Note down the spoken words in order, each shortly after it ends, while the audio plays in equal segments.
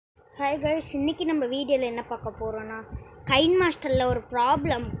Hi guys, இன்றைக்கி நம்ம வீடியோவில் என்ன பார்க்க போகிறோன்னா கைன்மாஸ்டரில் ஒரு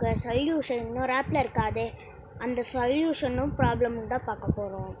ப்ராப்ளம்க்கு சொல்யூஷன் இன்னொரு ஆப்பில் இருக்காது, அந்த சொல்யூஷனும் ப்ராப்ளமும் தான் பார்க்க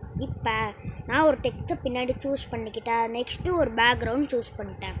போகிறோம். இப்போ நான் ஒரு டெக்ஸ்ட்டை பின்னாடி சூஸ் பண்ணிக்கிட்டேன், நெக்ஸ்ட்டு ஒரு பேக்ரவுண்ட் சூஸ்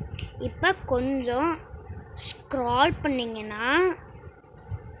பண்ணிட்டேன். இப்போ கொஞ்சம் ஸ்க்ரால் பண்ணிங்கன்னா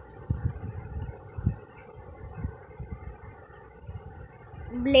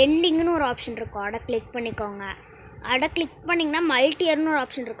பிளெண்டிங்னு ஒரு ஆப்ஷன் இருக்கும், அதை கிளிக் பண்ணிக்கோங்க. அதை கிளிக் பண்ணிங்கன்னா மல்டியர்னு ஒரு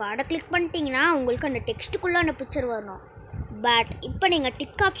ஆப்ஷன் இருக்கும், அதை கிளிக் பண்ணிட்டீங்கன்னா உங்களுக்கு அந்த டெக்ஸ்ட்டுக்குள்ளே அந்த பிக்சர் வரணும். பட் இப்போ நீங்கள்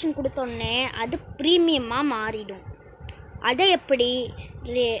டிக் ஆப்ஷன் கொடுத்தோன்னே அது ப்ரீமியமாக மாறிடும். அதை எப்படி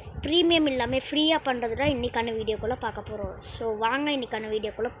ப்ரீமியம் இல்லாமல் ஃப்ரீயாக பண்ணுறது தான் இன்றைக்கான வீடியோக்குள்ளே பார்க்க போகிறோம். ஸோ வாங்க இன்றைக்கான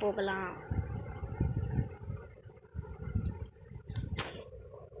வீடியோக்குள்ளே போகலாம்.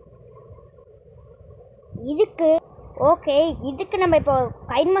 இதுக்கு நம்ம இப்போ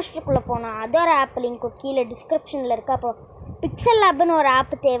கைன்மாஸ்டருக்குள்ளே போனோம். அதோட ஆப் லிங்க்கு கீழே டிஸ்கிரிப்ஷனில் இருக்குது. அப்போ பிக்சல் லேப்னு ஒரு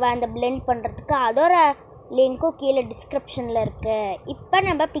ஆப் தேவை அந்த பிளெண்ட் பண்ணுறதுக்கு, அதோட லிங்க்கும் கீழே டிஸ்கிரிப்ஷனில் இருக்குது. இப்போ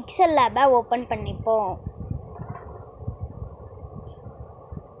நம்ம பிக்சல் லேபை ஓப்பன் பண்ணிப்போம்.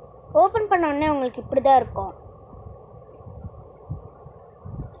 ஓப்பன் பண்ணோடனே உங்களுக்கு இப்படி தான் இருக்கும்.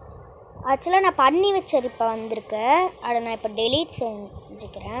 ஆக்சுவலாக நான் பண்ணி வச்சது இப்போ வந்திருக்கு, அதை நான் இப்போ டெலீட்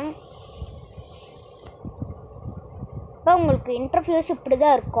செஞ்சுக்கிறேன். இப்போ உங்களுக்கு இன்டர்ஃபேஸ் இப்படி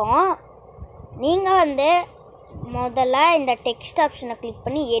தான் இருக்கும். நீங்கள் முதல்ல இந்த டெக்ஸ்ட் ஆப்ஷனை கிளிக்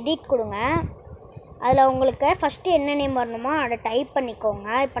பண்ணி எடிட் கொடுங்க. அதில் உங்களுக்கு ஃபஸ்ட்டு என்ன நேம் வரணுமோ அதை டைப்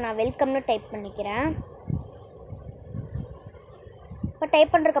பண்ணிக்கோங்க. இப்போ நான் வெல்கம்னு டைப் பண்ணிக்கிறேன். இப்போ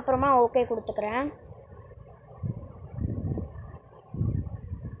டைப் பண்ணுறதுக்கப்புறமா ஓகே கொடுத்துக்கிறேன்.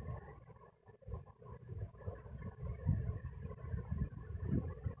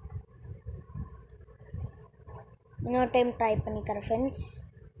 இன்னொரு டைம் டைப் பண்ணிக்கிறேன் ஃப்ரெண்ட்ஸ்.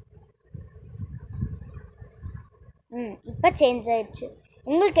 இப்போ சேஞ்ச் ஆகிடுச்சு.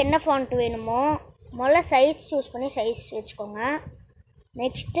 உங்களுக்கு என்ன ஃபாண்ட் வேணுமோ முதல்ல சைஸ் சூஸ் பண்ணி சைஸ் வச்சுக்கோங்க.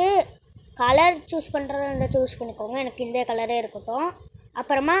 நெக்ஸ்ட்டு கலர் சூஸ் பண்ணுறத சூஸ் பண்ணிக்கோங்க, எனக்கு இந்த கலரே இருக்கட்டும்.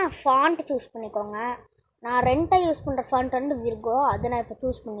 அப்புறமா ஃபாண்ட் சூஸ் பண்ணிக்கோங்க. நான் ரெண்டாக யூஸ் பண்ணுற ஃபாண்ட் விர்கோ, அதை நான் இப்போ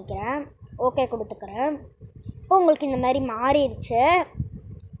சூஸ் பண்ணிக்கிறேன். ஓகே கொடுத்துக்கிறேன். இப்போ உங்களுக்கு இந்த மாதிரி மாறிடுச்சு.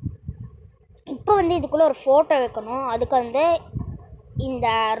 இப்போ இதுக்குள்ளே ஒரு ஃபோட்டோ வைக்கணும். அதுக்கு இந்த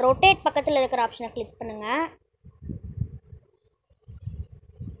ரொட்டேட் பக்கத்தில் இருக்கிற ஆப்ஷனை கிளிக் பண்ணுங்கள்.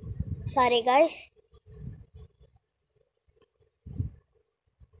 சாரி காய்ஸ்,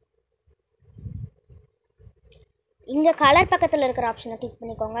 இங்கே கலர் பக்கத்தில் இருக்கிற ஆப்ஷனை கிளிக்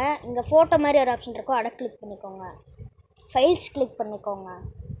பண்ணிக்கோங்க. இங்கே ஃபோட்டோ மாதிரி ஒரு ஆப்ஷன் இருக்கும், அதை கிளிக் பண்ணிக்கோங்க. ஃபைல்ஸ் கிளிக் பண்ணிக்கோங்க.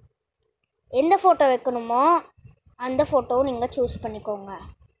 எந்த ஃபோட்டோ வைக்கணுமோ அந்த ஃபோட்டோவும் நீங்கள் சூஸ் பண்ணிக்கோங்க.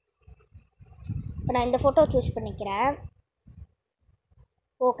 இப்போ நான் இந்த ஃபோட்டோ சூஸ் பண்ணிக்கிறேன்.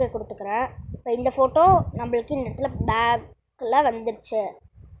 ஓகே கொடுத்துக்கிறேன். இப்போ இந்த ஃபோட்டோ நம்மளுக்கு இந்த இடத்துல பேக்கில் வந்துடுச்சு.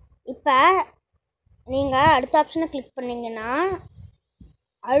 இப்போ நீங்கள் அடுத்த ஆப்ஷனை கிளிக் பண்ணிங்கன்னா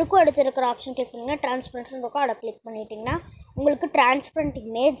அதுக்கும் அடுத்து இருக்கிற ஆப்ஷன் கிளிக் பண்ணிங்கன்னா ட்ரான்ஸ்பரண்ட் இருக்கும், அதை கிளிக் பண்ணிட்டிங்கன்னா உங்களுக்கு ட்ரான்ஸ்பரண்ட்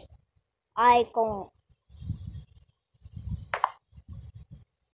இமேஜ் ஆயிக்கும்.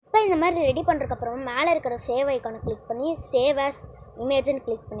 இப்போ இந்த மாதிரி ரெடி பண்ணுறதுக்கப்புறமா மேலே இருக்கிற சேவ் ஐக்கானை கிளிக் பண்ணி சேவ் ஆஸ் இமேஜ்னு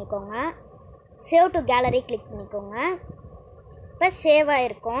கிளிக் பண்ணிக்கோங்க. சேவ் டு கேலரி கிளிக் பண்ணிக்கோங்க. இப்போ சேவ்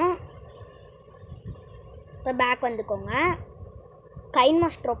ஆகிருக்கும். இப்போ பேக் வந்துக்கோங்க.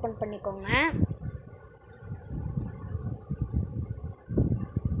 கைன்மாஸ்டர் ஓப்பன் பண்ணிக்கோங்க.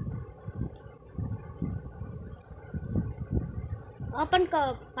 ஓப்பன்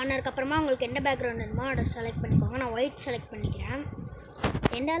பண்ணதுக்கப்புறமா உங்களுக்கு எந்த பேக்ரவுண்ட் வேணுமோ அதை செலக்ட் பண்ணிக்கோங்க. நான் ஒயிட் செலக்ட் பண்ணிக்கிறேன்.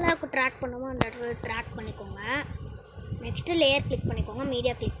 எந்த அளவுக்கு ட்ராக் பண்ணுமோ அந்த இடத்துல ட்ராக் பண்ணிக்கோங்க. நெக்ஸ்ட்டு லேயர் கிளிக் பண்ணிக்கோங்க,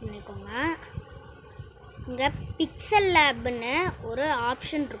 மீடியா கிளிக் பண்ணிக்கோங்க. இங்கே பிக்சல் லேப்னு ஒரு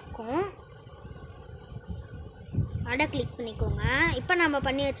ஆப்ஷன் இருக்கும், அதை கிளிக் பண்ணிக்கோங்க. இப்போ நம்ம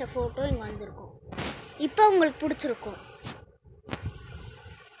பண்ணி வச்ச ஃபோட்டோ இங்கே வந்திருக்கும். இப்போ உங்களுக்கு பிடிச்சிருக்கும்.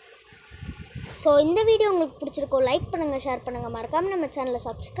 ஸோ இந்த வீடியோ உங்களுக்கு பிடிச்சிருக்கோம், லைக் பண்ணுங்கள், ஷேர் பண்ணுங்கள், மறக்காமல் நம்ம சேனலை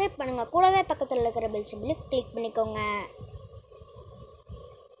சப்ஸ்கிரைப் பண்ணுங்கள். கூடவே பக்கத்தில் இருக்கிற பெல் சிம்பிளை கிளிக் பண்ணிக்கோங்க.